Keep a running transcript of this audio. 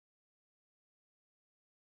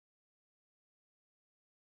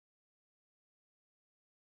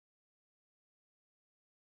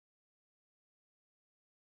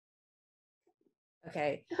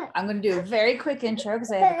Okay, I'm going to do a very quick intro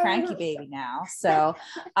because I have a cranky baby now. So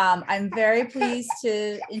I'm very pleased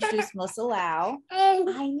to introduce Melissa Lau.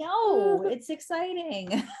 I know, it's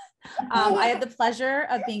exciting. I had the pleasure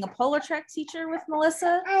of being a PolarTREC teacher with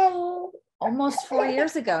Melissa almost 4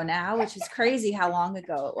 years ago now, which is crazy how long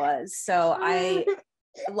ago it was. So I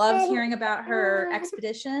loved hearing about her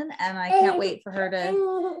expedition, and I can't wait for her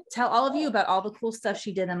to tell all of you about all the cool stuff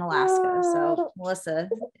she did in Alaska. So Melissa,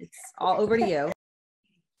 it's all over to you.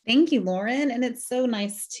 Thank you, Lauren. And it's so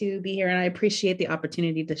nice to be here. And I appreciate the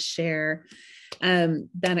opportunity to share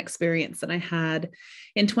that experience that I had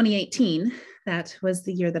in 2018. That was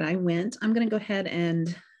the year that I went. I'm going to go ahead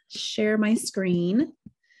and share my screen.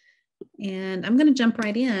 And I'm going to jump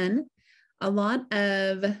right in. A lot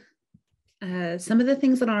of some of the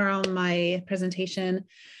things that are on my presentation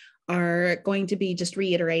are going to be just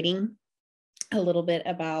reiterating a little bit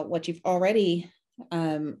about what you've already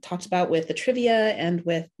talked about with the trivia and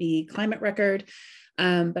with the climate record,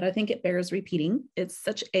 but I think it bears repeating. It's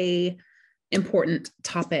such a important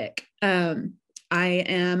topic. I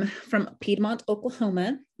am from Piedmont,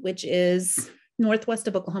 Oklahoma, which is northwest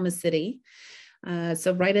of Oklahoma City,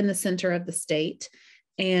 so right in the center of the state.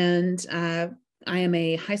 And I am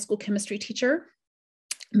a high school chemistry teacher,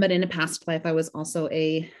 but in a past life, I was also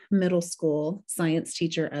a middle school science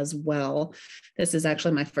teacher as well. This is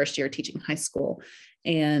actually my first year teaching high school.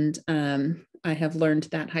 And I have learned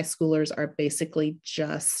that high schoolers are basically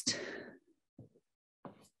just,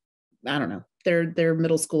 I don't know, they're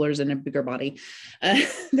middle schoolers in a bigger body.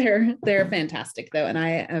 They're fantastic though. And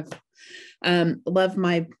I have loved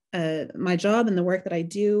my job and the work that I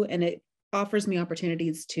do. And it offers me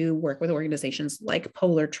opportunities to work with organizations like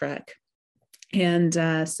PolarTREC. And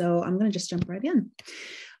so I'm going to just jump right in.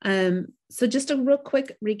 So just a real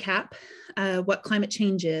quick recap, what climate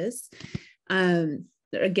change is.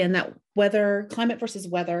 Again, that weather, climate versus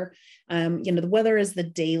weather, the weather is the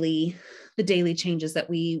daily changes that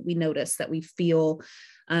we notice, that we feel,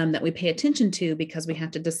 that we pay attention to, because we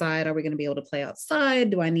have to decide, are we going to be able to play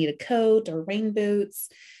outside? Do I need a coat or rain boots?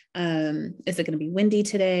 Is it going to be windy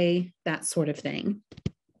today? That sort of thing.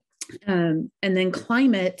 And then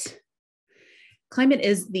climate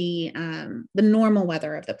is the normal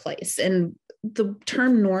weather of the place. And the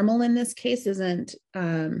term normal in this case isn't,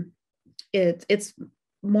 it's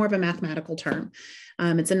more of a mathematical term.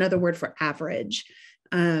 It's another word for average.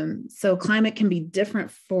 So climate can be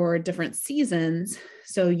different for different seasons.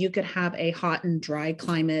 So you could have a hot and dry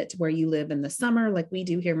climate where you live in the summer, like we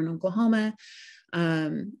do here in Oklahoma.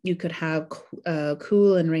 You could have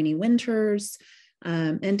cool and rainy winters,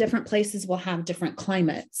 and different places will have different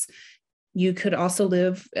climates. You could also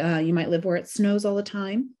live, you might live where it snows all the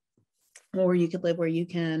time, or you could live where you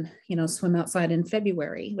can, swim outside in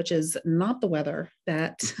February, which is not the weather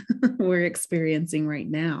that we're experiencing right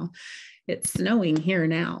now. It's snowing here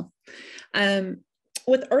now.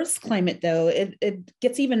 With Earth's climate, though, it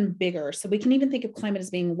gets even bigger. So we can even think of climate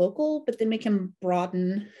as being local, but then we can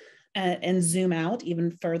broaden and zoom out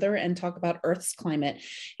even further and talk about Earth's climate.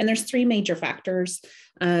 And there's three major factors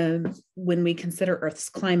when we consider Earth's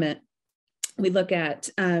climate. We look at,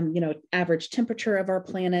 average temperature of our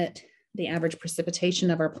planet, the average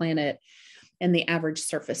precipitation of our planet, and the average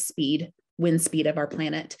surface speed, wind speed of our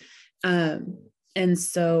planet. And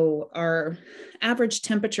so our average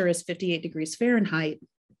temperature is 58 degrees Fahrenheit,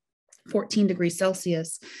 14 degrees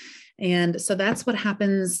Celsius. And so that's what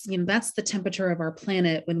happens, that's the temperature of our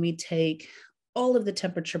planet when we take all of the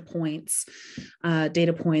temperature points,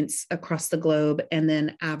 data points across the globe, and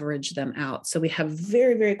then average them out. So we have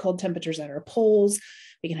very, very cold temperatures at our poles.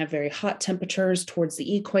 We can have very hot temperatures towards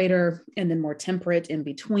the equator, and then more temperate in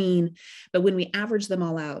between. But when we average them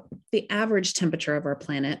all out, the average temperature of our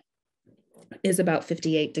planet is about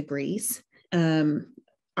 58 degrees.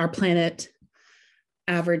 Our planet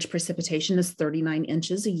average precipitation is 39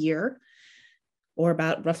 inches a year, or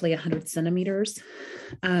about roughly 100 centimeters.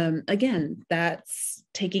 Again, that's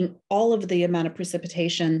taking all of the amount of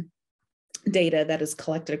precipitation data that is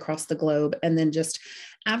collected across the globe and then just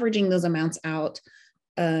averaging those amounts out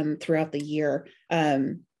throughout the year.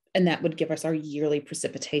 And that would give us our yearly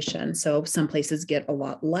precipitation. So some places get a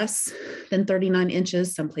lot less than 39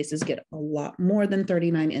 inches. Some places get a lot more than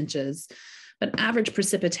 39 inches. But average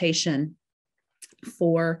precipitation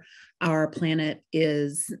for our planet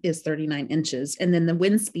is 39 inches. And then the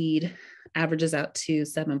wind speed averages out to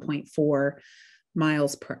 7.4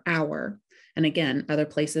 miles per hour. And again, other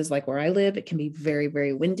places like where I live, it can be very,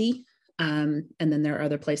 very windy. And then there are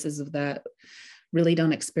other places that really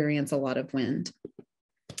don't experience a lot of wind.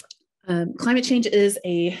 Climate change is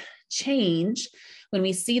a change when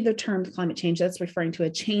we see the term climate change, that's referring to a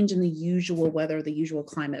change in the usual weather, the usual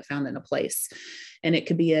climate found in a place. And it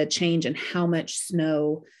could be a change in how much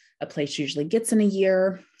snow a place usually gets in a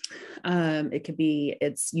year. It could be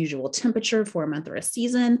its usual temperature for a month or a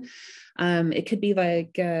season. It could be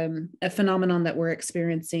like a phenomenon that we're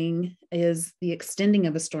experiencing is the extending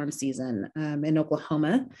of a storm season. In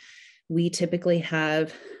Oklahoma, we typically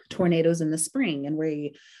have tornadoes in the spring, and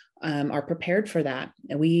we are prepared for that.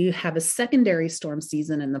 And we have a secondary storm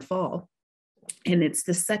season in the fall. And it's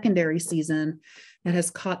the secondary season that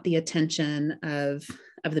has caught the attention of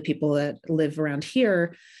the people that live around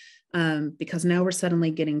here, because now we're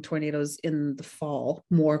suddenly getting tornadoes in the fall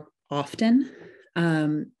more often.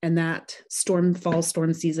 And that fall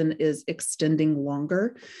storm season is extending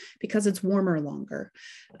longer because it's warmer longer.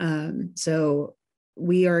 So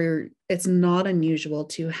it's not unusual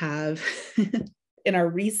to have in our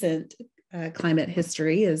recent climate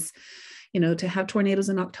history is, to have tornadoes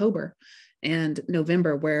in October and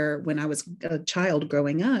November, where when I was a child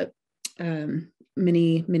growing up,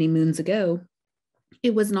 many, many moons ago,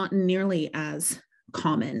 it was not nearly as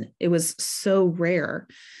common. It was so rare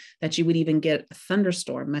that you would even get a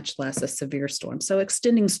thunderstorm, much less a severe storm. So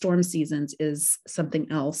extending storm seasons is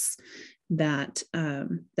something else that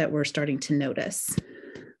we're starting to notice.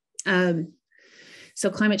 So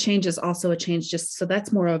climate change is also a change, so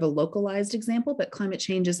that's more of a localized example, but climate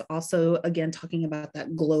change is also, again, talking about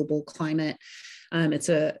that global climate. It's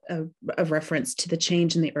a reference to the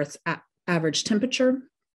change in the Earth's average temperature.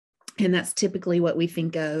 And that's typically what we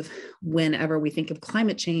think of whenever we think of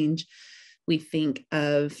climate change. We think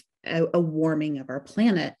of a warming of our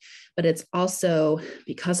planet, but it's also,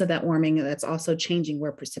 because of that warming, that's also changing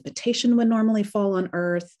where precipitation would normally fall on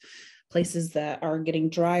Earth. Places that are getting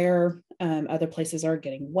drier, other places are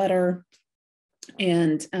getting wetter.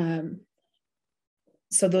 And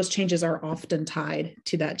so those changes are often tied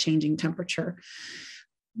to that changing temperature.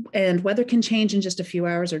 And weather can change in just a few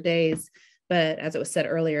hours or days, but as it was said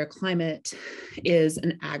earlier, climate is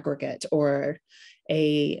an aggregate or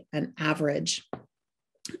an average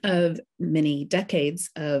of many decades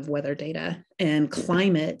of weather data, and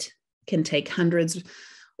climate can take hundreds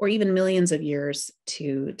or even millions of years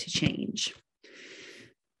to change.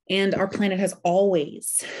 And our planet has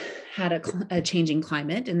always had a changing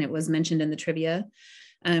climate, and it was mentioned in the trivia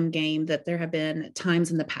game that there have been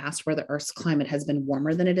times in the past where the Earth's climate has been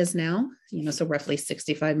warmer than it is now, so roughly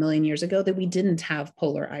 65 million years ago, that we didn't have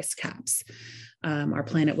polar ice caps. Our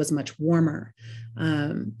planet was much warmer.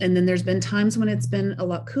 And then there's been times when it's been a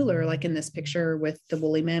lot cooler, like in this picture with the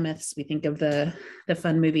woolly mammoths. We think of the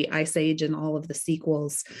fun movie Ice Age and all of the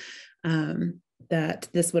sequels, that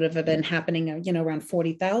this would have been happening, around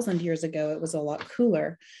 40,000 years ago. It was a lot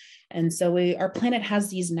cooler. And so our planet has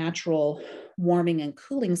these natural warming and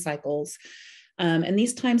cooling cycles. And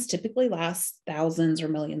these times typically last thousands or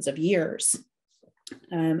millions of years.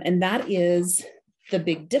 And that is the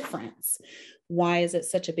big difference. Why is it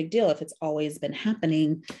such a big deal if it's always been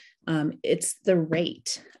happening? It's the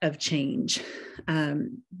rate of change.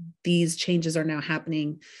 These changes are now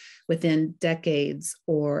happening within decades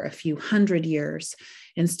or a few hundred years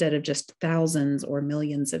instead of just thousands or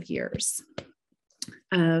millions of years.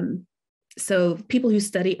 So people who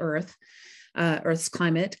study Earth's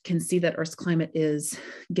climate can see that Earth's climate is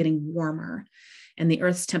getting warmer. And the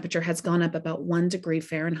Earth's temperature has gone up about 1 degree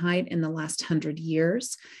Fahrenheit in the last 100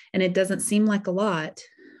 years. And it doesn't seem like a lot,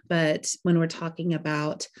 but when we're talking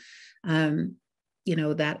about,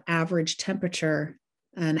 that average temperature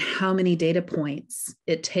and how many data points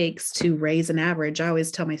it takes to raise an average, I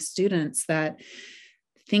always tell my students that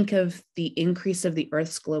think of the increase of the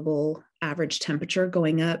Earth's global average temperature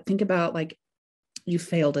going up. Think about like you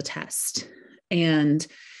failed a test and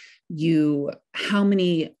how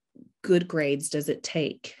many good grades does it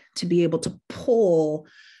take to be able to pull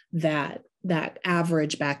that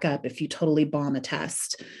average back up if you totally bomb a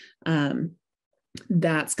test?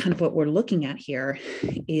 That's kind of what we're looking at here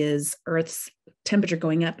is Earth's temperature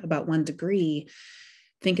going up about 1 degree.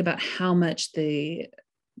 Think about how much the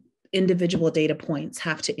individual data points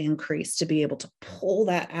have to increase to be able to pull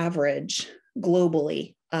that average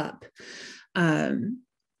globally up.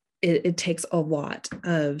 It takes a lot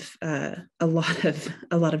of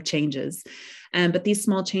changes, but these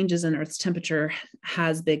small changes in Earth's temperature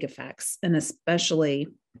has big effects, and especially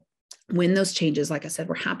when those changes, like I said,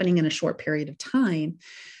 were happening in a short period of time.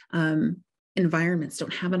 Environments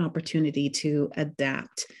don't have an opportunity to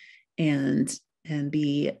adapt and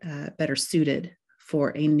be better suited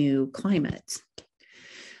for a new climate.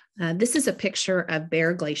 This is a picture of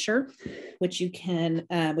Bear Glacier, which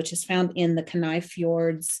is found in the Kenai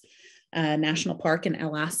Fjords National Park in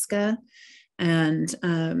Alaska. And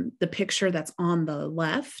the picture that's on the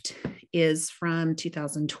left is from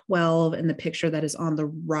 2012, and the picture that is on the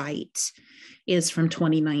right is from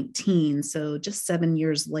 2019. So just 7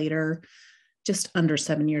 years later, just under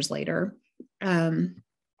 7 years later.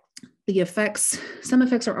 The effects, some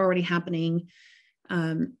effects are already happening.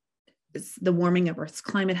 The warming of Earth's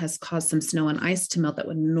climate has caused some snow and ice to melt that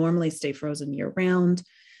would normally stay frozen year round.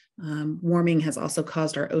 Warming has also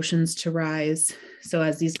caused our oceans to rise. So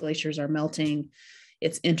as these glaciers are melting,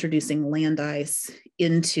 it's introducing land ice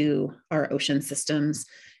into our ocean systems,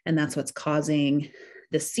 and that's what's causing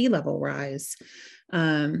the sea level rise.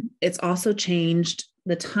 It's also changed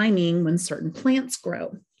the timing when certain plants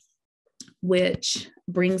grow, which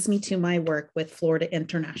brings me to my work with Florida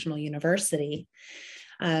International University.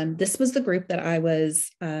 This was the group that I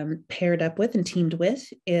was paired up with and teamed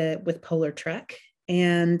with PolarTREC.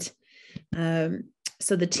 And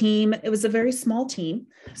so the team, it was a very small team,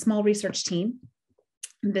 small research team.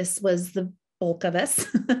 This was the bulk of us.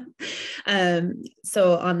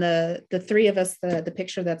 So on the three of us, the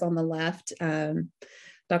picture that's on the left,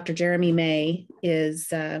 Dr. Jeremy May is,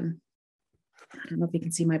 I don't know if you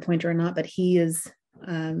can see my pointer or not, but he is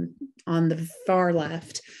on the far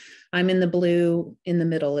left. I'm in the blue in the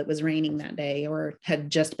middle. It was raining that day, or had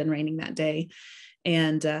just been raining that day.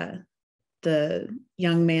 And the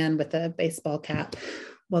young man with the baseball cap,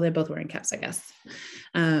 well, they're both wearing caps, I guess.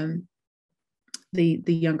 The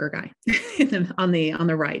younger guy on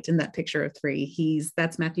the right in that picture of three,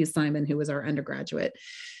 that's Matthew Simon, who was our undergraduate,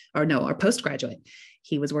 or no, our postgraduate.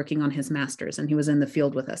 He was working on his master's, and he was in the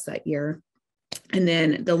field with us that year. And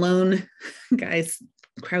then the lone guy's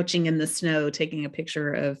crouching in the snow, taking a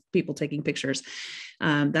picture of people taking pictures.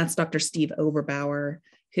 That's Dr. Steve Oberbauer,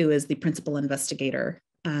 who is the principal investigator.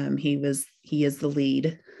 He is the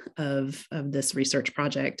lead of this research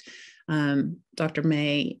project. Dr.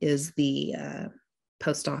 May is the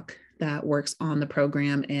postdoc that works on the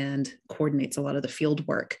program and coordinates a lot of the field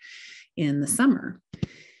work in the summer.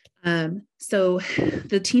 So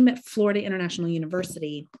the team at Florida International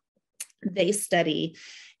University, they study,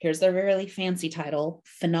 here's their really fancy title,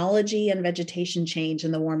 Phenology and Vegetation Change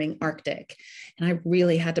in the Warming Arctic. And I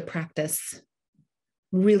really had to practice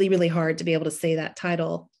really, really hard to be able to say that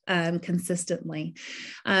title consistently.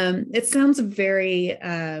 It sounds very,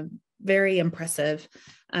 very impressive,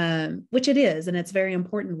 which it is, and it's very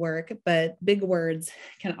important work, but big words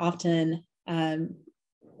can often,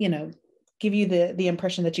 give you the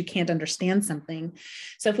impression that you can't understand something.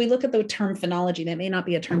 So if we look at the term phenology, that may not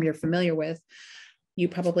be a term you're familiar with. You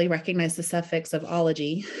probably recognize the suffix of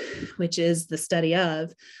ology, which is the study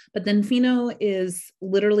of, but then pheno is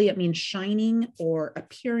literally, it means shining or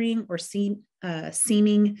appearing or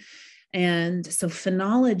seeming. And so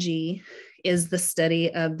phenology is the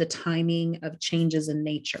study of the timing of changes in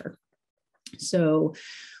nature. So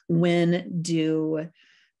when do,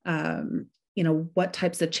 what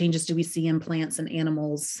types of changes do we see in plants and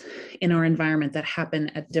animals in our environment that happen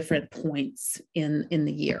at different points in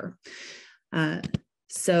the year?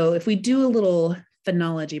 So if we do a little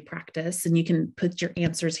phenology practice, and you can put your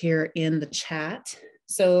answers here in the chat.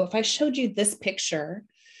 So if I showed you this picture,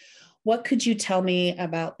 what could you tell me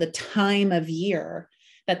about the time of year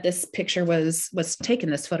that this picture was taken,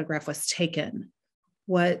 this photograph was taken?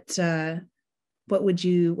 What would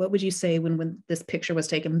you say when this picture was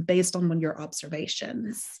taken based on your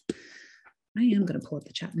observations? I am going to pull up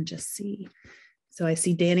the chat and just see. So I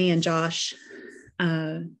see Danny and Josh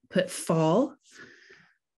put fall.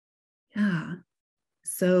 Yeah.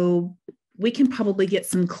 So we can probably get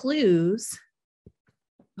some clues.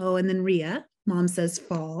 Oh, and then Ria, mom says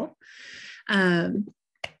fall.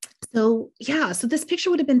 So this picture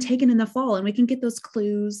would have been taken in the fall, and we can get those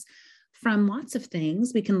clues from lots of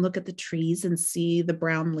things. We can look at the trees and see the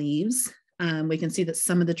brown leaves. We can see that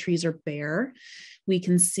some of the trees are bare. We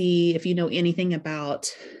can see, if you know anything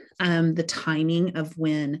about the timing of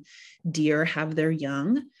when deer have their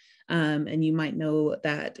young, and you might know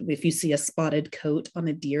that if you see a spotted coat on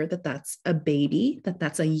a deer, that's a baby,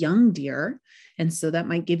 that's a young deer. And so that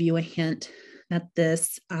might give you a hint that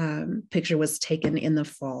this picture was taken in the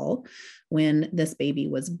fall, when this baby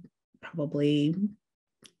was probably,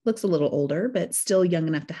 looks a little older, but still young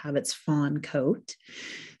enough to have its fawn coat.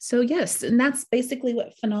 So yes, and that's basically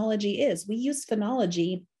what phenology is. We use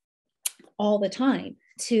phenology all the time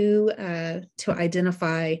to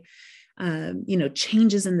identify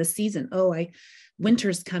changes in the season.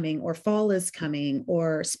 Winter's coming, or fall is coming,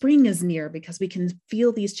 or spring is near, because we can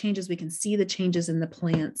feel these changes. We can see the changes in the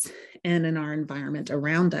plants and in our environment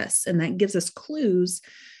around us. And that gives us clues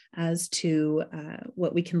as to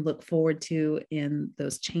what we can look forward to in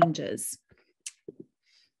those changes.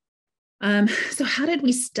 So how did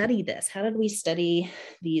we study this? How did we study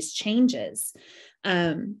these changes?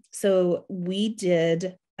 So we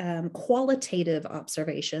did qualitative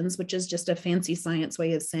observations, which is just a fancy science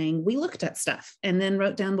way of saying we looked at stuff and then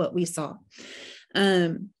wrote down what we saw.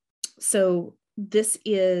 So this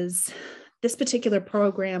particular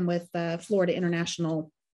program with Florida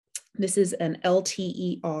International, this is an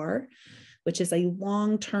LTER, which is a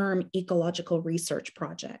long-term ecological research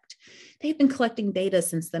project. They've been collecting data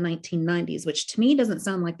since the 1990s, which to me doesn't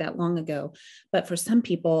sound like that long ago, but for some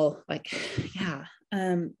people, like, yeah,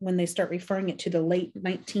 when they start referring it to the late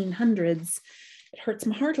 1900s, it hurts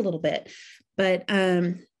my heart a little bit. But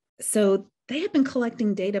so they have been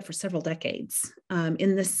collecting data for several decades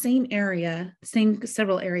in the same area,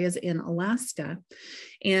 several areas in Alaska.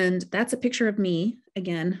 And that's a picture of me,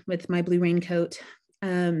 again, with my blue raincoat,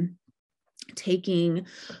 taking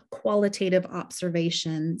qualitative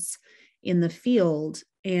observations in the field.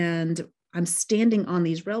 And I'm standing on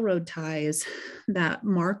these railroad ties that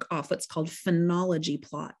mark off what's called phenology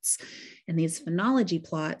plots. And these phenology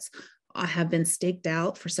plots have been staked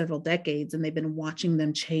out for several decades, and they've been watching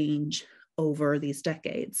them change over these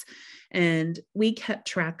decades. And we kept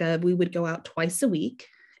track of, we would go out twice a week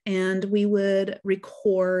and we would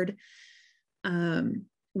record when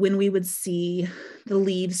we would see the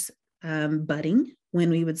leaves budding, when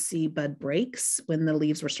we would see bud breaks, when the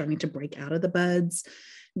leaves were starting to break out of the buds,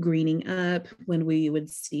 greening up, when we would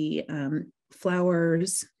see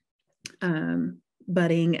flowers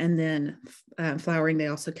budding and then flowering. They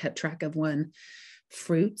also kept track of when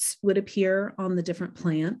fruits would appear on the different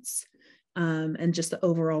plants, and just the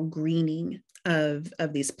overall greening of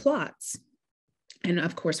these plots. And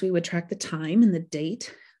of course, we would track the time and the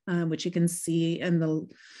date, which you can see in the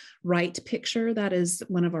right picture. That is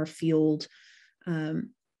one of our field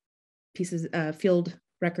pieces, field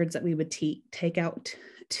records that we would take out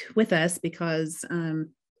with us, because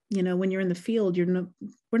you know, when you're in the field,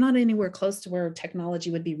 we're not anywhere close to where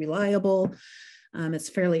technology would be reliable. It's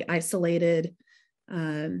fairly isolated,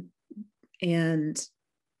 and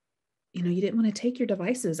you know, you didn't want to take your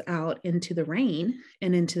devices out into the rain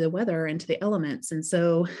and into the weather, into the elements. And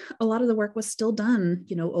so a lot of the work was still done,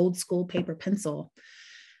 you know, old school paper pencil.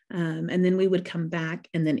 And then we would come back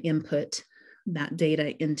and then input that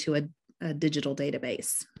data into a digital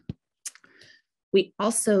database. We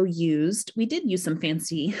did use some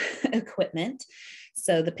fancy equipment.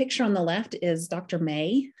 So the picture on the left is Dr.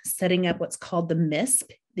 May setting up what's called the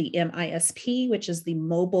MISP, the MISP, which is the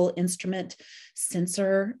Mobile Instrument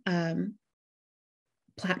Sensor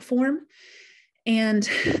platform. And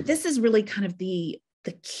this is really kind of the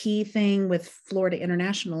key thing with Florida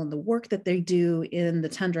International and the work that they do in the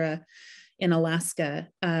tundra in Alaska,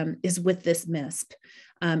 is with this MISP.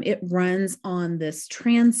 It runs on this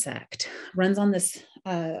transect, runs on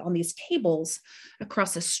these cables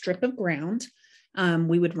across a strip of ground.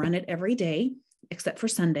 We would run it every day, except for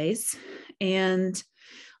Sundays. And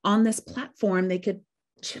on this platform, they could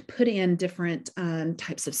put in different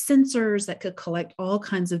types of sensors that could collect all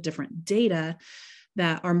kinds of different data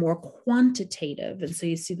that are more quantitative. And so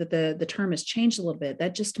you see that the term has changed a little bit.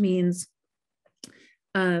 That just means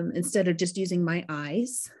instead of just using my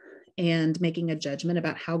eyes and making a judgment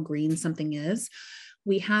about how green something is,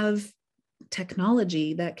 we have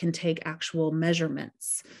technology that can take actual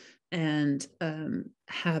measurements and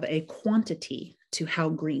have a quantity to how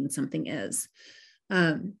green something is.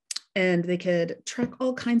 And they could track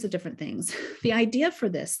all kinds of different things. The idea for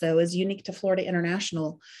this, though, is unique to Florida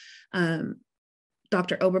International.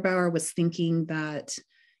 Dr. Oberbauer was thinking that,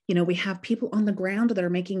 you know, we have people on the ground that are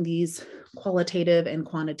making these qualitative and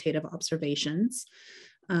quantitative observations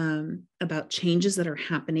about changes that are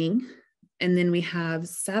happening. And then we have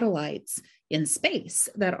satellites in space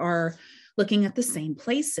that are looking at the same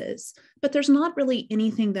places, but there's not really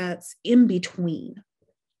anything that's in between.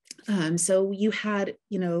 So you had,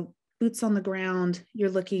 you know, boots on the ground, you're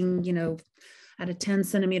looking, you know, at a 10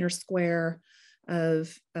 centimeter square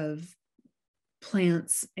of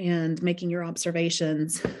plants and making your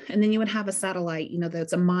observations. And then you would have a satellite, you know,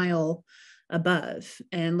 that's a mile above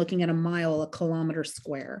and looking at a kilometer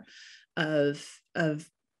square of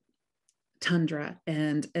tundra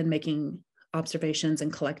and making observations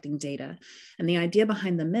and collecting data. And the idea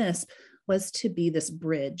behind the MISP was to be this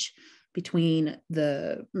bridge between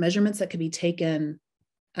the measurements that could be taken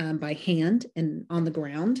by hand and on the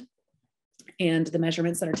ground and the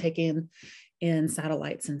measurements that are taken in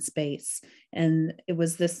satellites in space. And it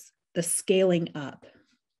was the scaling up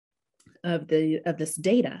of this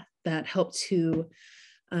data that helped to,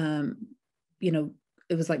 you know,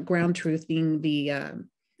 it was like ground truth being the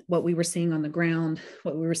what we were seeing on the ground,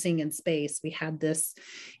 what we were seeing in space. We had this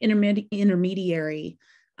intermediary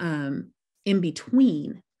in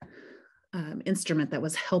between instrument that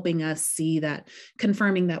was helping us see that,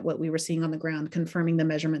 confirming that what we were seeing on the ground, confirming the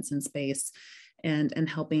measurements in space, and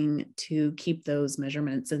helping to keep those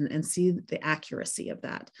measurements and see the accuracy of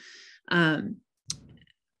that.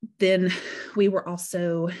 Then we were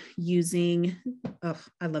also using, oh,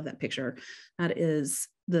 I love that picture. That is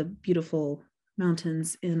the beautiful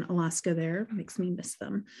mountains in Alaska there. Makes me miss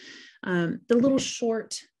them. The little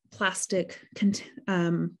short plastic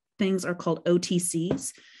things are called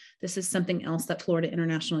OTCs. This is something else that Florida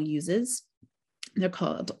International uses. They're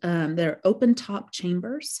called, they're open top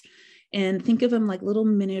chambers. And think of them like little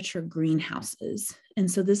miniature greenhouses.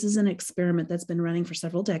 And so this is an experiment that's been running for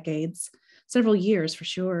several decades, several years for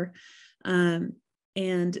sure.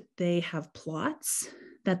 And they have plots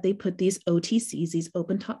that they put these OTCs, these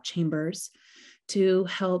open top chambers, to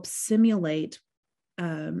help simulate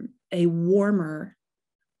a warmer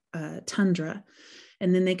tundra.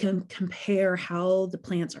 And then they can compare how the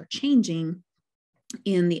plants are changing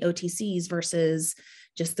in the OTCs versus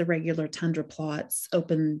just the regular tundra plots,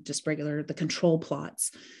 the control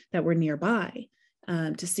plots that were nearby,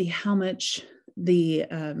 to see how much the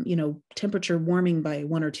temperature warming by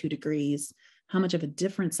 1 or 2 degrees, how much of a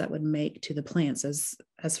difference that would make to the plants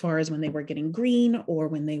as far as when they were getting green, or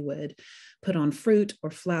when they would put on fruit or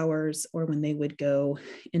flowers, or when they would go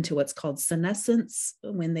into what's called senescence,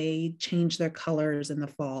 when they change their colors in the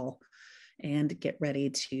fall and get ready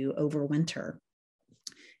to overwinter.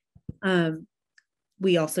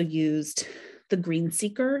 We also used the green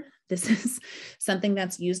seeker. This is something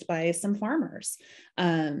that's used by some farmers.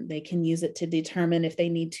 They can use it to determine if they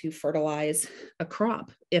need to fertilize a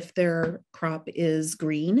crop. If their crop is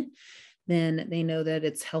green, then they know that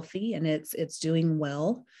it's healthy and it's doing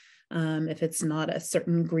well. If it's not a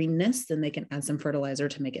certain greenness, then they can add some fertilizer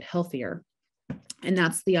to make it healthier. And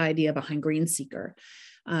that's the idea behind green seeker,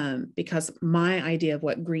 because my idea of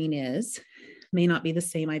what green is may not be the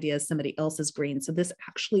same idea as somebody else's green. So this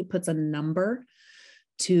actually puts a number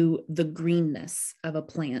to the greenness of a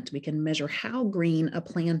plant. We can measure how green a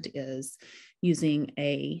plant is using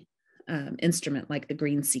a instrument like the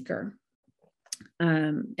green seeker.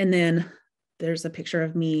 And then there's a picture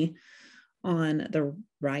of me on the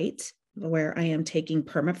right where I am taking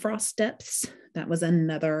permafrost depths. That was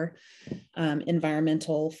another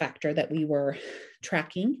environmental factor that we were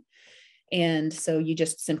tracking. And so you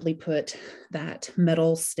just simply put that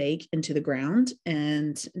metal stake into the ground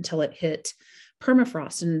and until it hit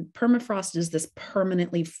permafrost. And permafrost is this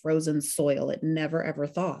permanently frozen soil. It never, ever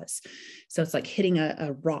thaws. So it's like hitting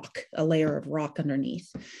a rock, a layer of rock underneath.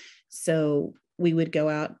 So we would go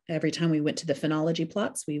out every time we went to the phenology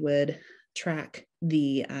plots, we would track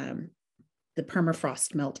the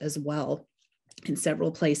permafrost melt as well in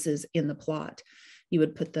several places in the plot. You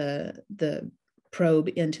would put the probe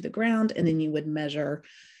into the ground, and then you would measure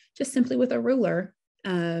just simply with a ruler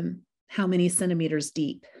how many centimeters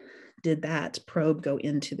deep did that probe go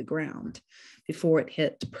into the ground before it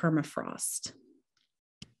hit permafrost.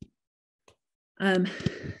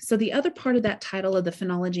 So the other part of that title of the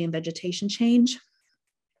phenology and vegetation change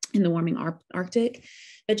in the warming Arctic,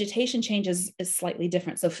 vegetation change is slightly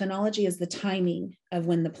different. So phenology is the timing of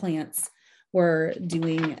when the plants were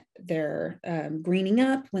doing their greening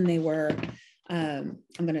up, when they were I'm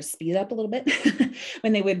going to speed up a little bit,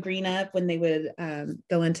 when they would green up, when they would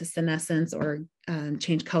go into senescence or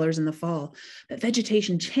change colors in the fall. But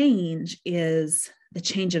vegetation change is the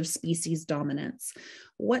change of species dominance.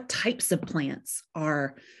 What types of plants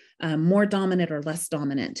are more dominant or less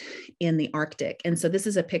dominant in the Arctic? And so this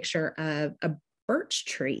is a picture of a birch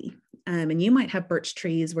tree. And you might have birch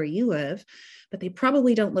trees where you live, but they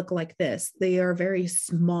probably don't look like this. They are very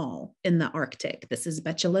small in the Arctic. This is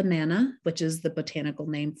Betula nana, which is the botanical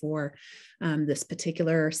name for this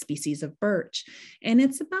particular species of birch. And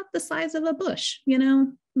it's about the size of a bush,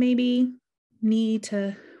 maybe knee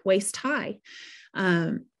to waist high.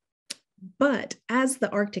 But as the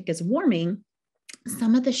Arctic is warming,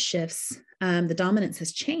 some of the shifts, the dominance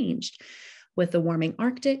has changed. With the warming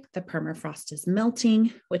Arctic, the permafrost is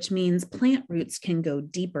melting, which means plant roots can go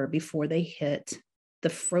deeper before they hit the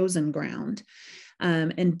frozen ground.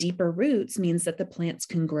 And deeper roots means that the plants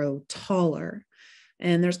can grow taller.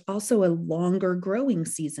 And there's also a longer growing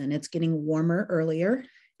season. It's getting warmer earlier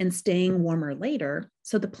and staying warmer later,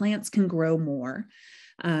 so the plants can grow more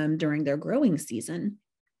during their growing season.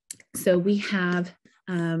 So we have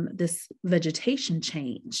this vegetation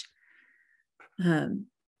change.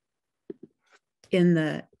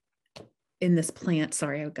 In this plant,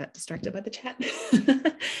 sorry, I got distracted by the chat.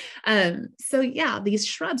 So yeah, these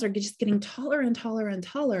shrubs are just getting taller and taller and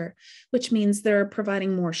taller, which means they're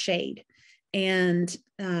providing more shade. And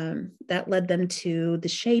that led them to the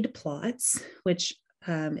shade plots, which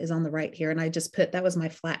is on the right here. And I just put, that was my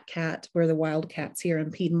flat cat. We're the wild cats here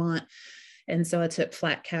in Piedmont. And so I took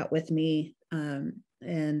flat cat with me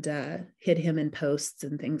and hid him in posts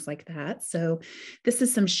and things like that. So this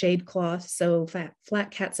is some shade cloth. So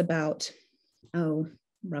flat cat's about,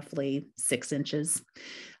 roughly 6 inches,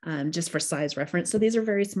 just for size reference. So these are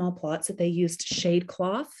very small plots that they used shade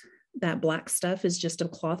cloth. That black stuff is just a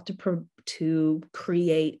cloth to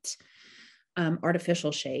create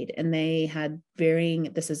artificial shade. And they had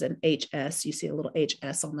varying, this is an HS, you see a little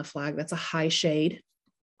HS on the flag, that's a high shade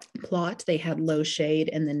plot. They had low shade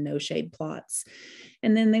and then no shade plots.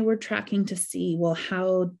 And then they were tracking to see, well,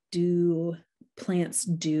 how do plants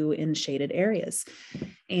do in shaded areas?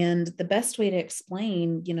 And the best way to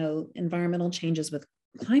explain, environmental changes with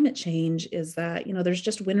climate change is that, there's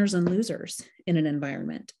just winners and losers in an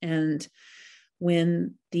environment. And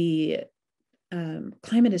when the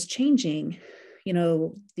climate is changing,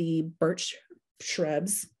 the birch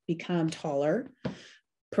shrubs become taller,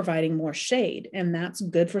 providing more shade. And that's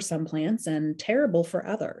good for some plants and terrible for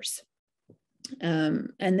others.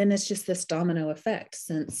 And then it's just this domino effect,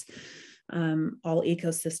 since all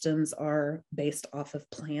ecosystems are based off of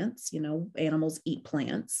plants. Animals eat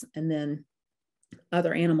plants, and then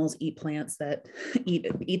other animals eat plants that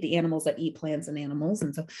eat the animals that eat plants and animals.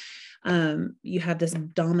 And so you have this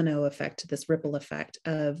domino effect, this ripple effect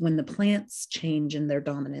of when the plants change in their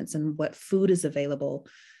dominance and what food is available,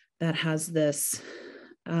 that has this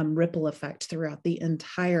ripple effect throughout the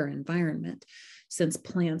entire environment, since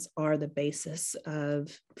plants are the basis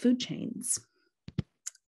of food chains.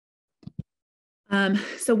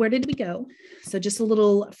 So where did we go? So just a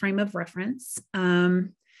little frame of reference. We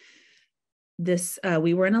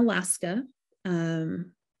were in Alaska.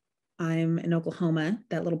 I'm in Oklahoma,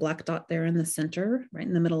 that little black dot there in the center, right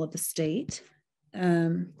in the middle of the state. I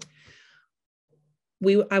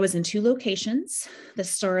was in 2 locations. The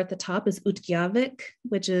star at the top is Utqiagvik,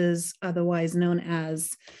 which is otherwise known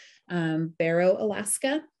as Barrow,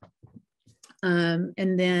 Alaska.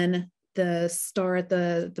 And then the star at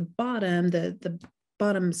the bottom, the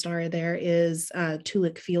bottom star there is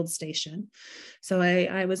Toolik Field Station. So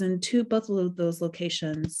I was in both of those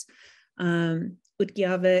locations.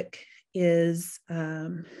 Utqiagvik is a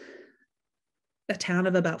town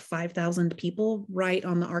of about 5,000 people right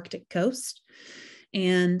on the Arctic coast.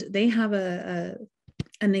 And they have an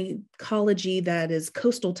ecology that is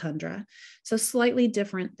coastal tundra. So slightly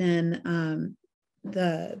different than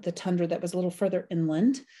the tundra that was a little further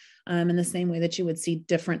inland. In the same way that you would see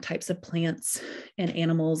different types of plants and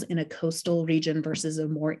animals in a coastal region versus a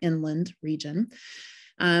more inland region.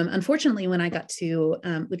 Unfortunately, when I got to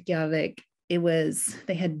Utqiagvik,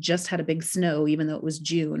 they had just had a big snow, even though it was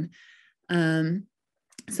June.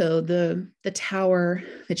 So the tower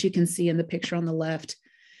that you can see in the picture on the left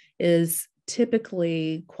is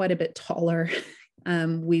typically quite a bit taller.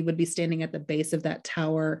 We would be standing at the base of that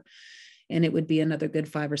tower, and it would be another good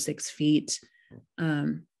 5 or 6 feet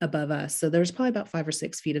above us. So there's probably about 5 or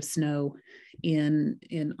 6 feet of snow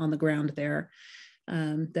on the ground there.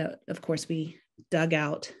 That of course we dug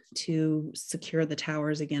out to secure the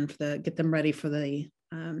towers again get them ready for the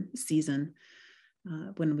season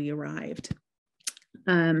when we arrived.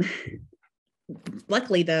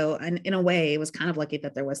 Luckily though, and in a way it was kind of lucky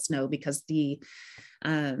that there was snow, because the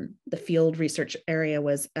field research area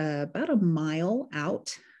was about a mile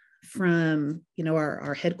out from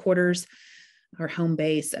our headquarters, our home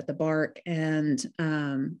base at the Bark. And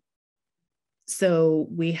so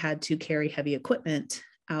we had to carry heavy equipment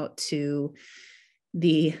out to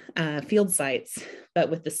the field sites. But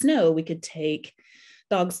with the snow, we could take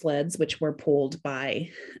dog sleds, which were pulled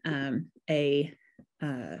by a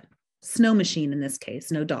snow machine in this case,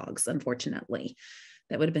 no dogs, unfortunately.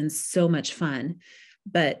 That would have been so much fun.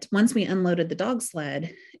 But once we unloaded the dog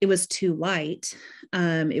sled, it was too light.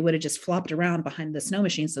 It would have just flopped around behind the snow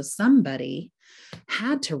machine. So somebody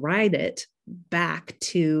had to ride it back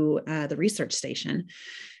to the research station.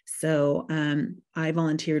 So I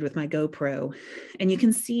volunteered with my GoPro, and you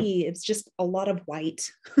can see it's just a lot of white,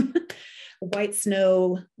 white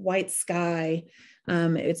snow, white sky.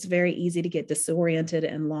 It's very easy to get disoriented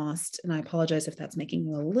and lost. And I apologize if that's making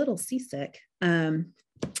you a little seasick.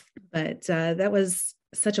 But that was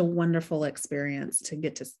such a wonderful experience to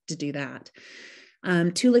get to do that.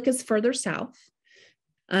 Toolik is further south,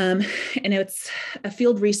 and it's a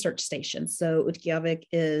field research station. So Utqiagvik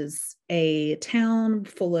is a town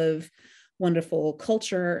full of wonderful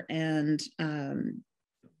culture and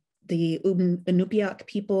The Inupiaq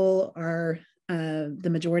people are the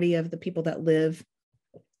majority of the people that live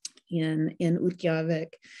in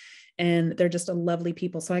Utqiagvik, and they're just a lovely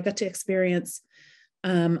people. So I got to experience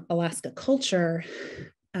Alaska culture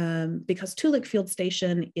because Toolik Field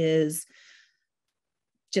Station is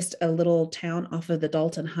just a little town off of the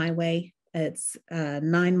Dalton Highway. It's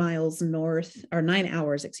 9 hours north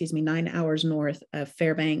of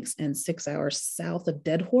Fairbanks and 6 hours south of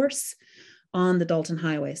Deadhorse on the Dalton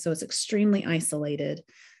Highway. So it's extremely isolated.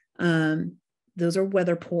 Those are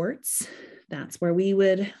weather ports. That's where we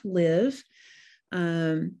would live.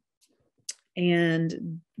 And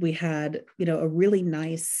we had, a really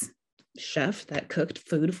nice chef that cooked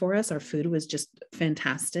food for us. Our food was just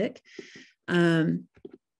fantastic.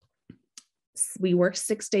 We worked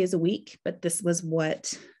 6 days a week, but this was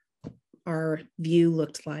what our view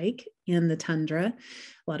looked like in the tundra.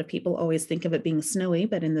 A lot of people always think of it being snowy,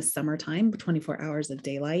 but in the summertime, 24 hours of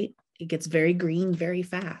daylight, it gets very green very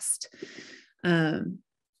fast.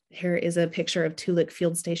 Here is a picture of Toolik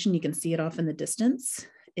Field Station. You can see it off in the distance.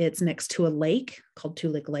 It's next to a lake called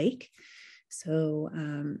Toolik Lake. So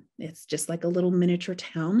it's just like a little miniature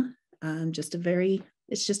town,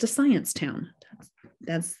 it's just a science town.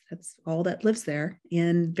 That's all that lives there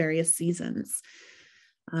in various seasons.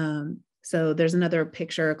 So there's another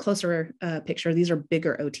picture, a closer picture. These are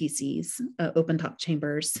bigger OTCs, open top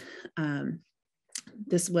chambers.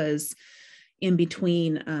 This was in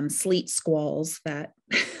between sleet squalls that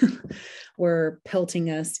were pelting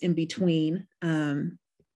us in between, trying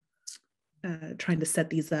to set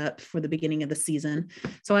these up for the beginning of the season.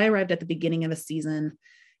 So I arrived at the beginning of a season.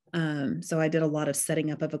 So I did a lot of setting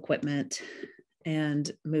up of equipment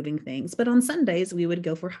and moving things. But on Sundays, we would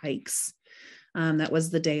go for hikes. That was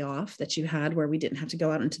the day off that you had where we didn't have to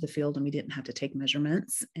go out into the field and we didn't have to take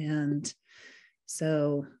measurements. And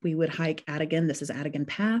so we would hike Adigan. This is Adigan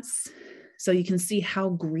Pass. So you can see how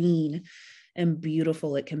green and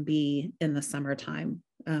beautiful it can be in the summertime.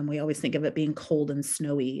 We always think of it being cold and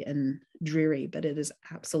snowy and dreary, but it is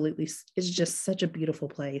it's just such a beautiful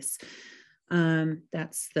place.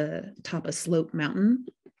 That's the top of Slope Mountain.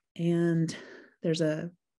 And there's a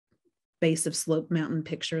base of Slope Mountain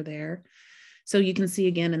picture there. So you can see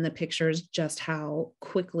again in the pictures just how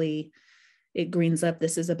quickly it greens up.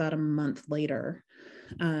 This is about a month later,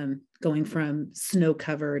 going from snow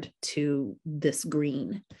covered to this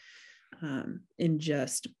green in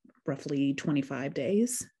just roughly 25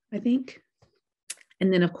 days, I think.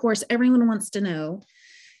 And then of course, everyone wants to know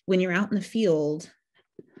when you're out in the field,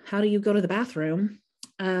 how do you go to the bathroom?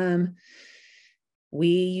 We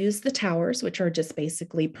use the towers, which are just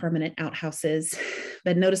basically permanent outhouses,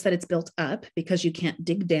 but notice that it's built up because you can't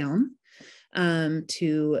dig down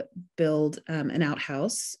to build an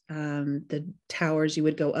outhouse. The towers, you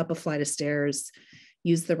would go up a flight of stairs,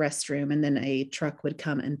 use the restroom, and then a truck would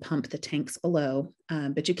come and pump the tanks below.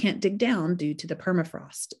 But you can't dig down due to the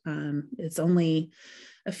permafrost. It's only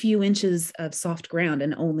a few inches of soft ground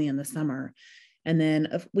and only in the summer. And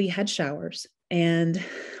then we had showers and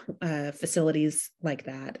facilities like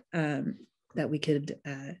that that we could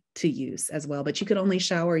to use as well. But you could only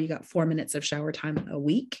shower, you got 4 minutes of shower time a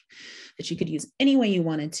week that you could use any way you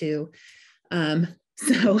wanted to.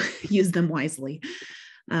 So use them wisely.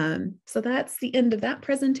 So that's the end of that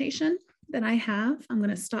presentation that I have. I'm going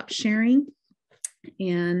to stop sharing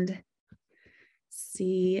and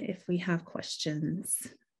see if we have questions.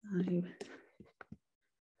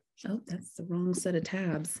 Oh, that's the wrong set of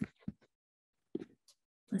tabs.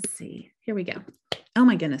 Let's see. Here we go. Oh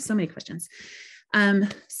my goodness, so many questions.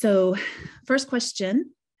 So first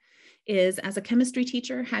question is, as a chemistry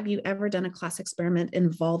teacher, have you ever done a class experiment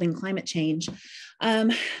involving climate change?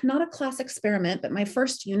 Not a class experiment, but my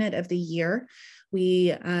first unit of the year,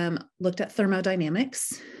 we looked at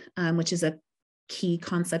thermodynamics, which is a key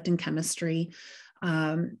concept in chemistry,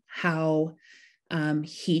 how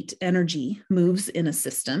heat energy moves in a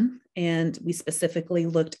system. And we specifically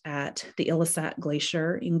looked at the Illicat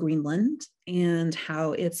Glacier in Greenland and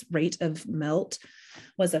how its rate of melt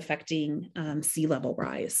was affecting sea level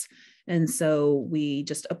rise. And so we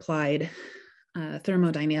just applied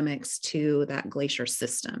thermodynamics to that glacier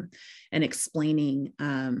system and explaining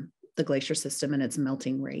the glacier system and its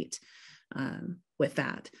melting rate with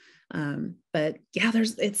that. But yeah,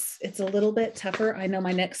 it's a little bit tougher. I know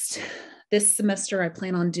this semester, I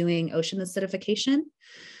plan on doing ocean acidification.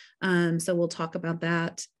 So we'll talk about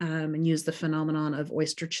that and use the phenomenon of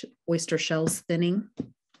oyster shells thinning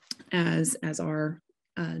as our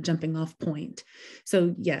jumping off point.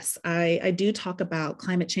 So yes, I do talk about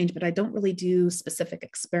climate change, but I don't really do specific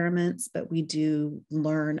experiments, but we do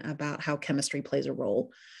learn about how chemistry plays a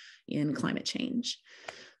role in climate change.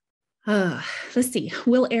 Uh, let's see.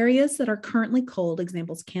 Will areas that are currently cold,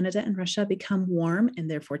 examples Canada and Russia, become warm and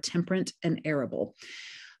therefore temperate and arable?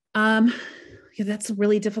 Yeah, that's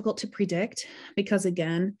really difficult to predict because,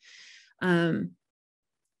 again,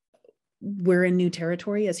 we're in new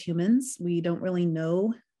territory as humans. We don't really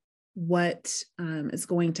know what is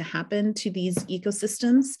going to happen to these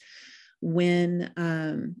ecosystems when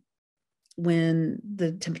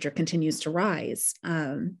the temperature continues to rise.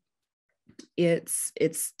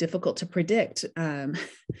 It's difficult to predict.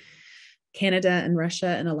 Canada and Russia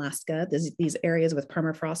and Alaska, these areas with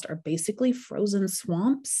permafrost are basically frozen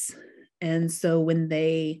swamps. And so when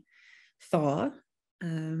they thaw,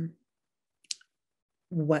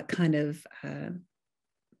 what kind of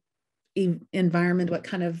environment, what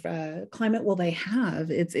kind of climate will they have?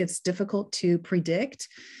 It's difficult to predict,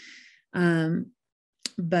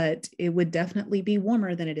 but it would definitely be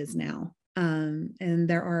warmer than it is now. And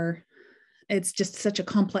it's just such a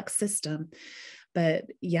complex system. But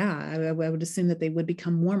yeah, I would assume that they would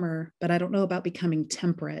become warmer, but I don't know about becoming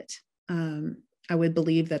temperate. I would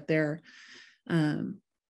believe that their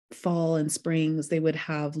fall and springs, they would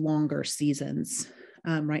have longer seasons.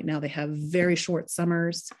 Right now, they have very short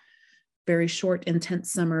summers, very short,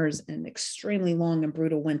 intense summers, and extremely long and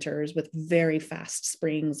brutal winters with very fast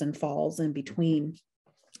springs and falls in between.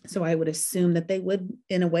 So I would assume that they would,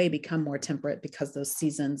 in a way, become more temperate because those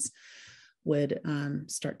seasons would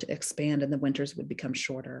start to expand and the winters would become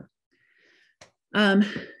shorter.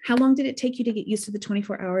 How long did it take you to get used to the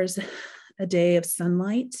 24 hours a day of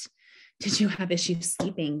sunlight? Did you have issues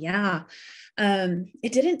sleeping? Yeah,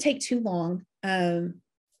 it didn't take too long.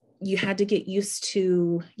 You had to get used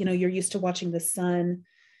to, you're used to watching the sun,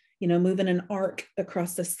 move in an arc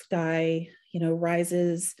across the sky,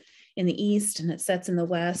 rises in the east and it sets in the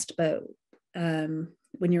west. But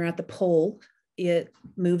when you're at the pole, it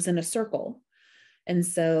moves in a circle. And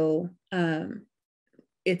so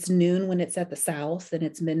it's noon when it's at the south and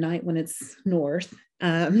it's midnight when it's north.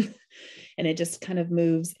 And it just kind of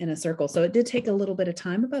moves in a circle. So it did take a little bit of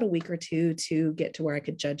time, about a week or two, to get to where I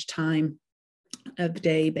could judge time of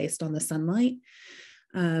day based on the sunlight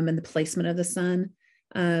and the placement of the sun.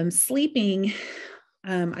 Sleeping,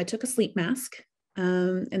 I took a sleep mask,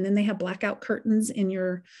 and then they have blackout curtains in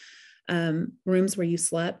your rooms where you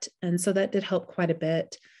slept. And so that did help quite a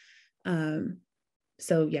bit.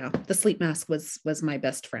 So yeah, the sleep mask was my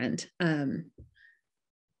best friend.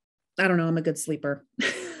 I don't know, I'm a good sleeper.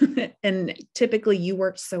 And typically you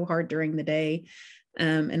worked so hard during the day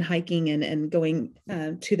and hiking and going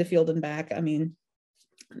to the field and back. I mean,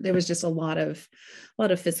 there was just a lot of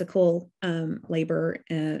physical labor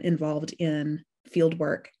involved in field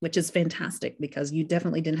work, which is fantastic because you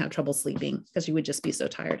definitely didn't have trouble sleeping because you would just be so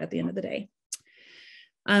tired at the end of the day.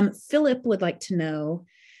 Philip would like to know,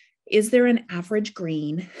 is there an average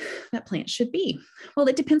green that plants should be? Well,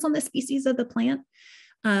 it depends on the species of the plant.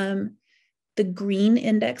 The green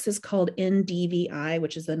index is called NDVI,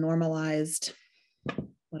 which is the normalized,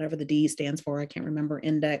 whatever the D stands for, I can't remember,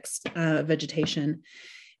 index vegetation.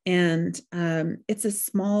 And it's a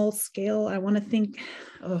small scale. I want to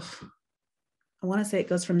say it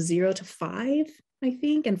goes from 0 to 5, I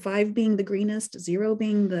think, and 5 being the greenest, 0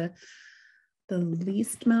 being the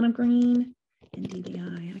least amount of green.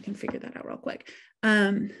 NDVI, I can figure that out real quick.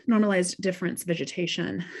 Normalized difference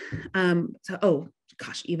vegetation.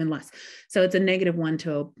 Even less. So it's a -1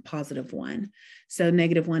 to a +1. So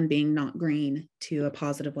 -1 being not green to a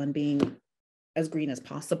 +1 being as green as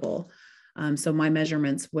possible. So my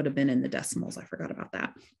measurements would have been in the decimals. I forgot about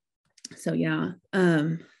that. So yeah,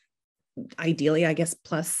 ideally, I guess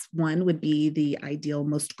 +1 would be the ideal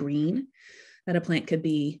most green that a plant could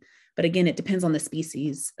be. But again, it depends on the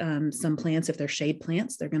species. Some plants, if they're shade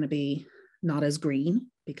plants, they're going to be not as green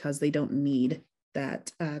because they don't need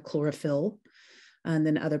that chlorophyll. And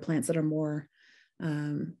then other plants that are more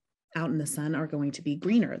out in the sun are going to be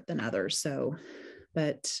greener than others. So,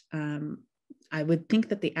 but I would think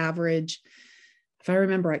that the average, if I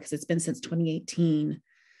remember right, because it's been since 2018,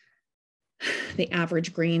 the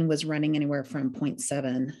average green was running anywhere from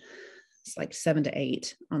 0.7. It's like 7 to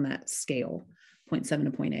 8 on that scale, 0.7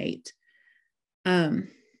 to 0.8.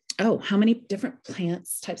 How many different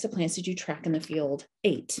types of plants did you track in the field?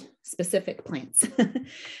 8 specific plants.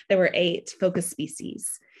 There were 8 focus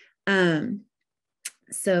species.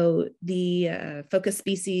 So the focus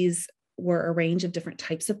species were a range of different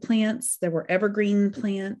types of plants. There were evergreen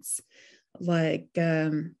plants like,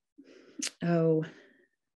 I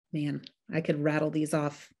could rattle these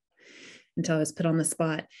off until I was put on the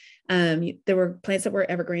spot. There were plants that were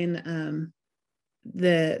evergreen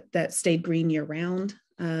that stayed green year round.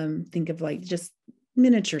 Think of like just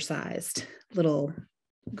miniature sized little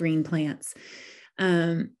green plants.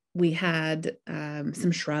 We had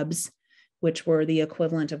some shrubs, which were the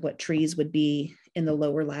equivalent of what trees would be in the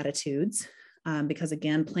lower latitudes. Because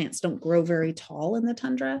again, plants don't grow very tall in the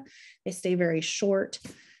tundra. They stay very short.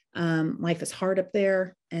 Life is hard up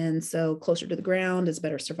there. And so closer to the ground is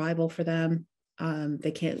better survival for them.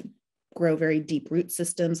 They can't grow very deep root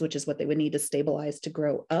systems, which is what they would need to stabilize to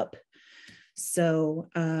grow up. So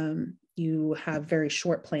you have very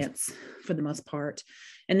short plants for the most part.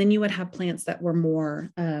 And then you would have plants that were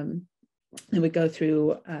more, they would go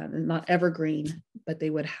through not evergreen, but they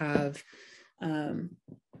would have,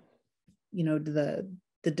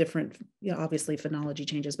 the different, obviously phenology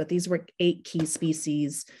changes, but these were 8 key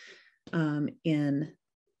species in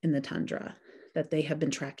the tundra that they have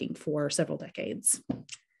been tracking for several decades.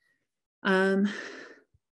 When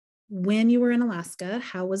you were in Alaska,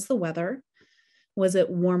 how was the weather? Was it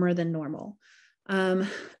warmer than normal?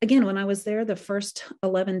 Again, when I was there, the first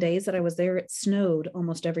 11 days that I was there, it snowed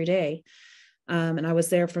almost every day. And I was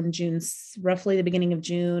there from roughly the beginning of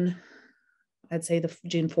June, I'd say the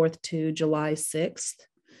June 4th to July 6th.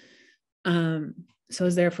 So I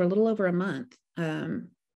was there for a little over a month.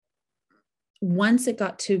 Once it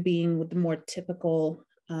got to being the more typical,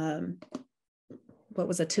 what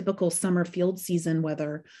was a typical summer field season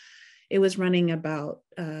weather, it was running about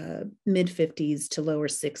mid 50s to lower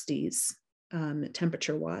 60s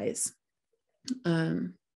temperature wise.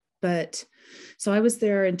 But so I was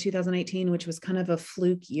there in 2018, which was kind of a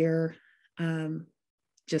fluke year.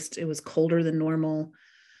 It was colder than normal,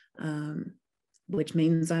 which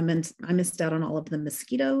means I missed out on all of the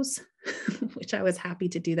mosquitoes, which I was happy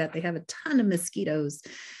to do that. They have a ton of mosquitoes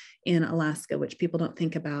in Alaska, which people don't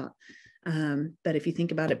think about. But if you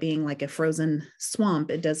think about it being like a frozen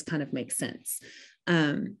swamp, it does kind of make sense.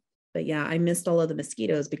 But yeah, I missed all of the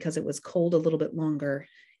mosquitoes because it was cold a little bit longer,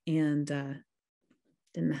 and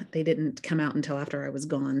they didn't come out until after I was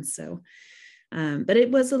gone. So, but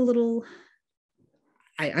it was a little,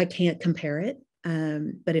 I can't compare it.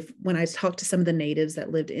 But when I talked to some of the natives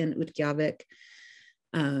that lived in Utqiagvik,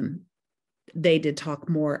 they did talk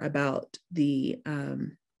more about the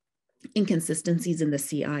inconsistencies in the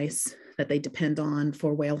sea ice that they depend on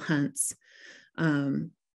for whale hunts,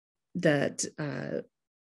 that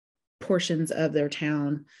portions of their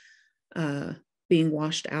town being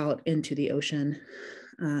washed out into the ocean.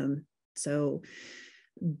 So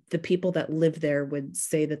the people that live there would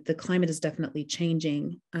say that the climate is definitely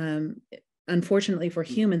changing. Unfortunately for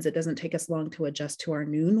humans, it doesn't take us long to adjust to our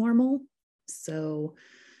new normal. So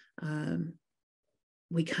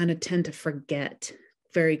we kind of tend to forget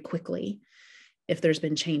very quickly if there's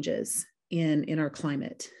been changes in our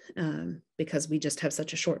climate, because we just have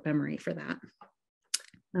such a short memory for that.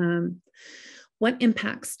 What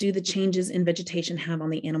impacts do the changes in vegetation have on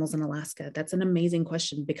the animals in Alaska? That's an amazing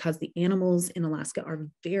question, because the animals in Alaska are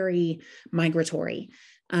very migratory.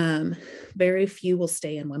 Very few will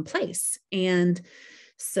stay in one place. And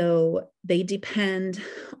so they depend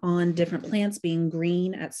on different plants being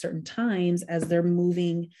green at certain times as they're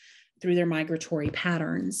moving through their migratory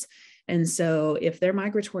patterns. And so if their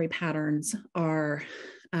migratory patterns are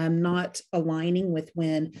not aligning with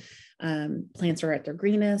when plants are at their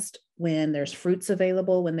greenest, when there's fruits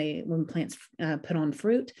available, when plants put on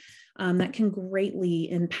fruit, that can greatly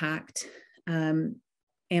impact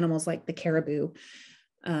animals like the caribou,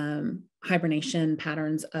 hibernation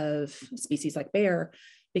patterns of species like bear,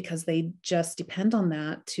 because they just depend on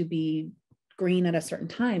that to be green at a certain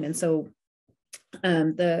time. And so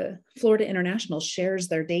the Florida International shares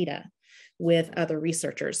their data with other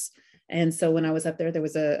researchers. And so when I was up there, there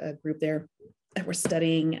was a group there that were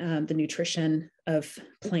studying the nutrition of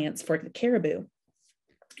plants for the caribou.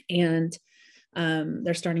 And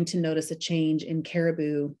they're starting to notice a change in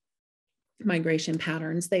caribou migration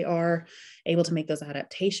patterns. They are able to make those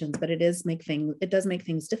adaptations, but it does make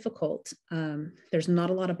things difficult. There's not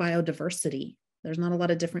a lot of biodiversity. There's not a lot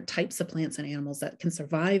of different types of plants and animals that can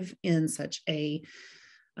survive in such a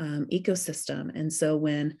ecosystem. And so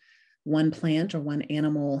when one plant or one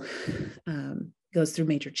animal goes through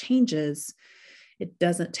major changes, it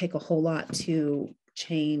doesn't take a whole lot to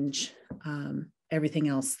change everything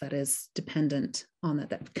else that is dependent on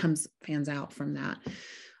that fans out from that.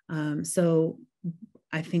 So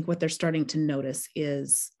I think what they're starting to notice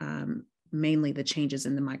is mainly the changes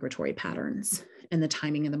in the migratory patterns and the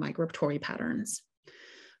timing of the migratory patterns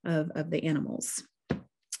of the animals.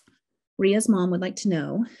 Ria's mom would like to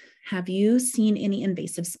know, have you seen any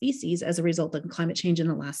invasive species as a result of climate change in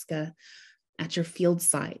Alaska at your field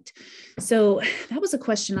site? So that was a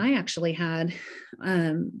question I actually had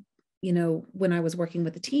you know, when I was working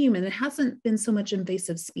with the team, and it hasn't been so much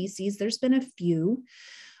invasive species. There's been a few,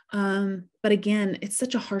 but again, it's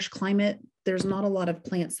such a harsh climate. There's not a lot of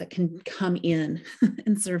plants that can come in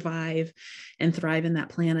and survive and thrive in that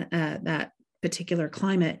planet, that particular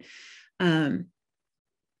climate.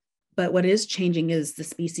 But what is changing is the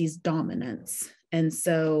species dominance. And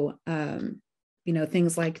so, you know,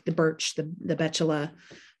 things like the birch, the betula,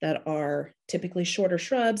 that are typically shorter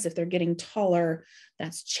shrubs, if they're getting taller,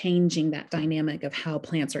 that's changing that dynamic of how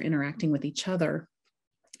plants are interacting with each other.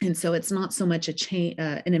 And so it's not so much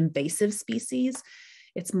an invasive species,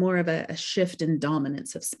 it's more of a shift in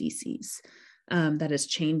dominance of species that is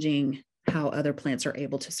changing how other plants are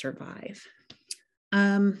able to survive.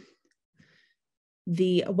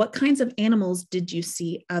 What kinds of animals did you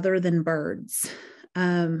see other than birds?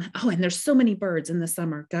 And there's so many birds in the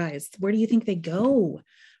summer, guys. Where do you think they go?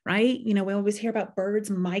 Right? You know, we always hear about birds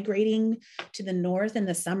migrating to the north in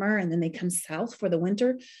the summer, and then they come south for the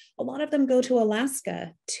winter. A lot of them go to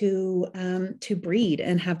Alaska to breed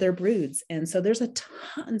and have their broods. And so there's a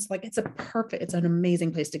ton. It's an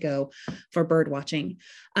amazing place to go for bird watching.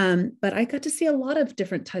 But I got to see a lot of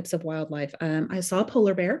different types of wildlife. I saw a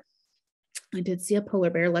polar bear. I did see a polar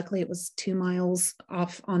bear. Luckily, it was 2 miles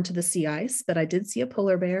off onto the sea ice, but I did see a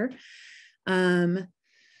polar bear.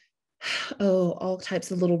 All types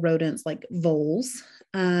of little rodents like voles,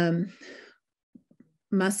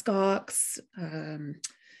 muskox,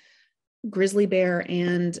 grizzly bear,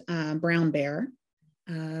 and brown bear.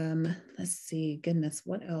 Let's see, goodness,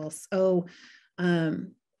 what else?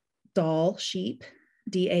 Dall sheep,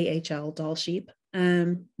 DAHL, Dall sheep,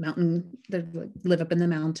 mountain, they live up in the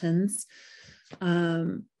mountains.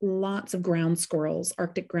 Lots of ground squirrels,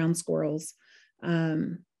 Arctic ground squirrels,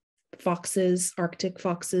 foxes, Arctic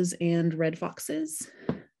foxes, and red foxes.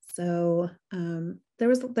 So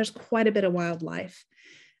there's quite a bit of wildlife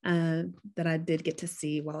that I did get to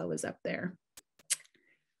see while I was up there.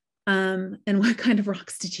 And what kind of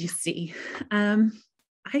rocks did you see? I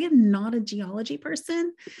am not a geology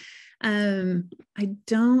person. I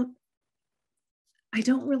don't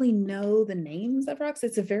really know the names of rocks.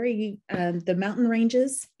 It's the mountain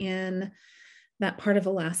ranges in that part of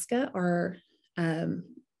Alaska are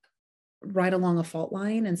right along a fault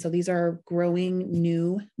line. And so these are growing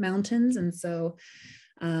new mountains. And so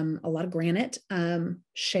a lot of granite,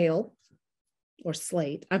 shale or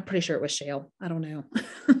slate. I'm pretty sure it was shale. I don't know.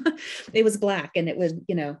 It was black and it would,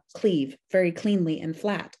 cleave very cleanly and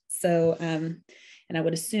flat. So, and I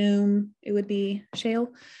would assume it would be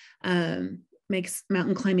shale. Makes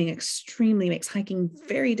mountain climbing makes hiking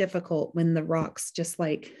very difficult when the rocks just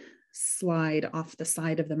like slide off the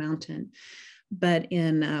side of the mountain. But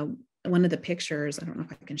in one of the pictures, I don't know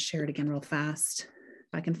if I can share it again real fast.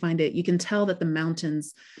 If I can find it, you can tell that the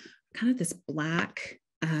mountains kind of this black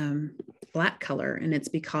color, and it's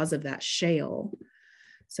because of that shale.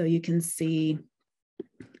 So you can see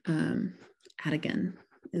Atigan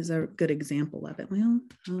is a good example of it. Well,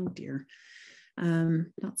 oh dear,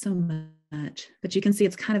 not so much, but you can see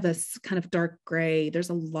it's kind of dark gray. There's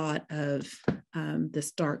a lot of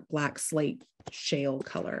this dark black slate shale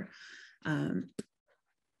color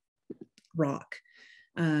rock.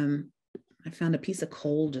 I found a piece of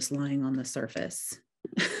coal just lying on the surface.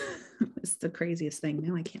 It's the craziest thing.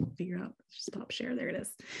 Now I can't figure out. Stop share. There it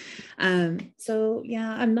is. So yeah,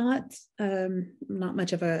 I'm not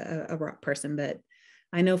much of a rock person, but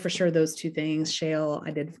I know for sure those two things, shale,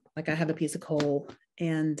 I have a piece of coal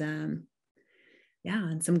and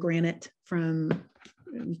and some granite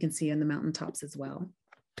you can see in the mountaintops as well.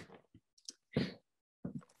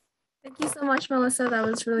 Thank you so much, Melissa. That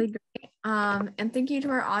was really great. And thank you to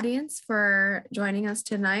our audience for joining us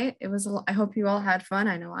tonight. I hope you all had fun.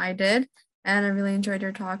 I know I did. And I really enjoyed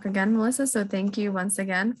your talk again, Melissa. So thank you once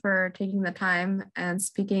again for taking the time and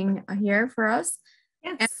speaking here for us.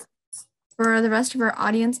 Yes. And for the rest of our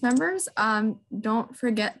audience members, don't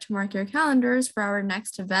forget to mark your calendars for our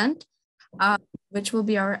next event, which will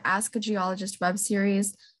be our Ask a Geologist web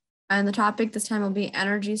series. And the topic this time will be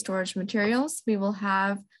energy storage materials. We will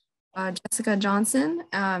have Jessica Johnson.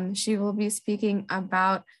 She will be speaking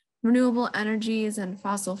about renewable energies and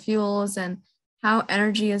fossil fuels and how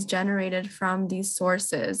energy is generated from these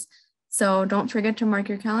sources. So don't forget to mark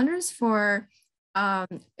your calendars for,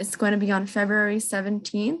 it's going to be on February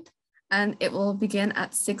 17th and it will begin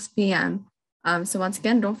at 6 p.m. So once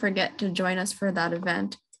again, don't forget to join us for that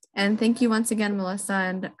event. And thank you once again, Melissa,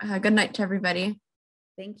 and good night to everybody.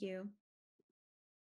 Thank you.